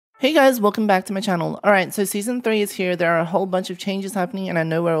Hey guys, welcome back to my channel. Alright, so Season 3 is here. There are a whole bunch of changes happening and I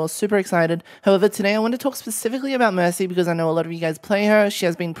know we're all super excited. However, today I want to talk specifically about Mercy because I know a lot of you guys play her. She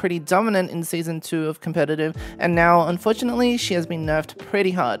has been pretty dominant in Season 2 of competitive and now, unfortunately, she has been nerfed pretty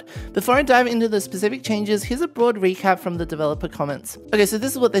hard. Before I dive into the specific changes, here's a broad recap from the developer comments. Okay, so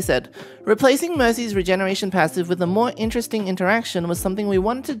this is what they said. Replacing Mercy's regeneration passive with a more interesting interaction was something we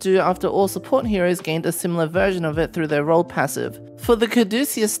wanted to do after all support heroes gained a similar version of it through their role passive. For the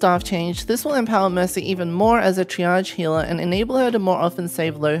Caduceus staff change, this will empower Mercy even more as a triage healer and enable her to more often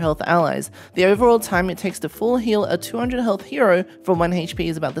save low health allies. The overall time it takes to full heal a 200 health hero from 1 HP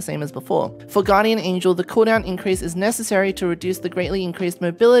is about the same as before. For Guardian Angel, the cooldown increase is necessary to reduce the greatly increased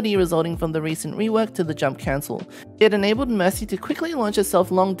mobility resulting from the recent rework to the jump cancel. It enabled Mercy to quickly launch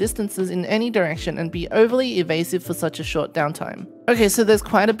herself long distances in any direction and be overly evasive for such a short downtime. Okay, so there's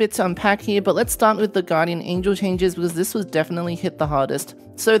quite a bit to unpack here, but let's start with the Guardian Angel changes because this was definitely hit the hardest.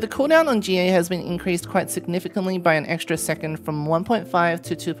 So the cooldown on GA has been increased quite significantly by an extra second from 1.5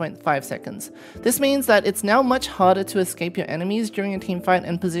 to 2.5 seconds. This means that it's now much harder to escape your enemies during a teamfight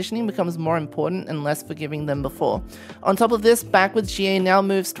and positioning becomes more important and less forgiving than before. On top of this, backwards GA now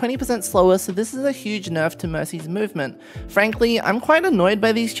moves 20% slower, so this is a huge nerf to Mercy's movement. Frankly, I'm quite annoyed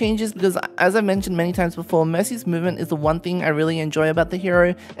by these changes because, as I've mentioned many times before, Mercy's movement is the one thing I really enjoy about the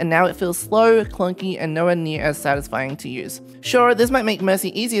hero, and now it feels slow, clunky, and nowhere near as satisfying to use. Sure, this might make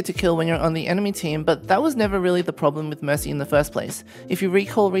Mercy easier to kill when you're on the enemy team, but that was never really the problem with Mercy in the first place. If you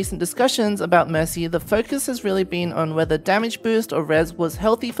recall recent discussions about Mercy, the focus has really been on whether damage boost or res was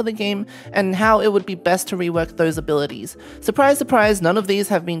healthy for the game, and how it would be best to rework those abilities. Surprise, surprise, none of these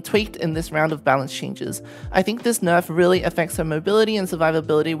have been tweaked in this round of balance changes. I think this nerf really affects her mobility and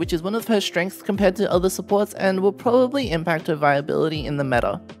survivability, which is one of her strengths compared to other supports and will probably impact her viability in the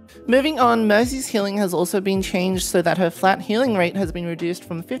meta. Moving on, Mercy's healing has also been changed so that her flat healing rate has been reduced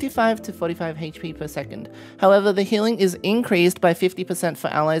from 55 to 45 HP per second. However, the healing is increased by 50% for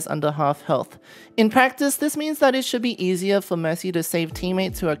allies under half health. In practice, this means that it should be easier for Mercy to save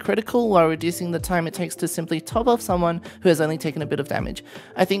teammates who are critical while reducing the time it takes to simply top off someone who has only taken a bit of damage.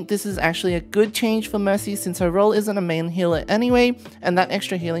 I think this is actually a good change for Mercy since her role isn't a main healer anyway, and that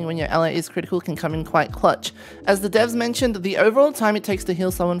extra healing when your ally is critical can come in quite clutch. As the devs mentioned, the overall time it takes to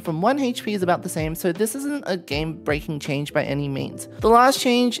heal someone from 1 HP is about the same, so this isn't a game-breaking change by any means. The last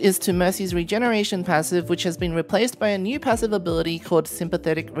change is to Mercy's regeneration passive, which has been replaced by a new passive ability called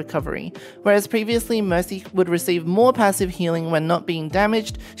Sympathetic Recovery. Whereas previously Mercy would receive more passive healing when not being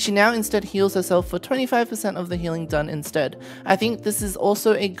damaged, she now instead heals herself for 25% of the healing done instead. I think this is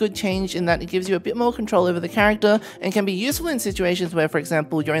also a good change in that it gives you a bit more control over the character and can be useful in situations where, for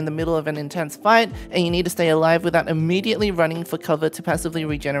example, you're in the middle of an intense fight and you need to stay alive without immediately running for cover to passively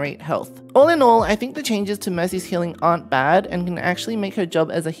regenerate health. All in all, I think the changes to Mercy's healing aren't bad and can actually make her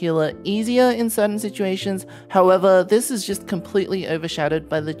job as a healer easier in certain situations. However, this is just completely overshadowed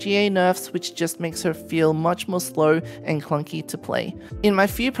by the GA nerfs, which just makes her feel much more slow and clunky to play. In my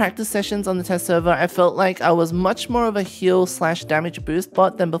few practice sessions on the test server, I felt like I was much more of a heal / damage boost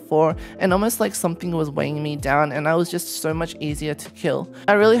bot than before, and almost like something was weighing me down and I was just so much easier to kill.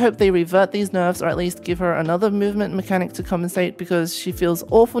 I really hope they revert these nerfs or at least give her another movement mechanic to compensate because she feels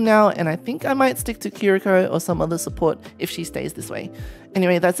awful now, and I think I might stick to Kiriko or some other support if she stays this way.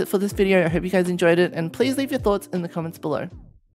 Anyway, that's it for this video. I hope you guys enjoyed it, and please leave your thoughts in the comments below.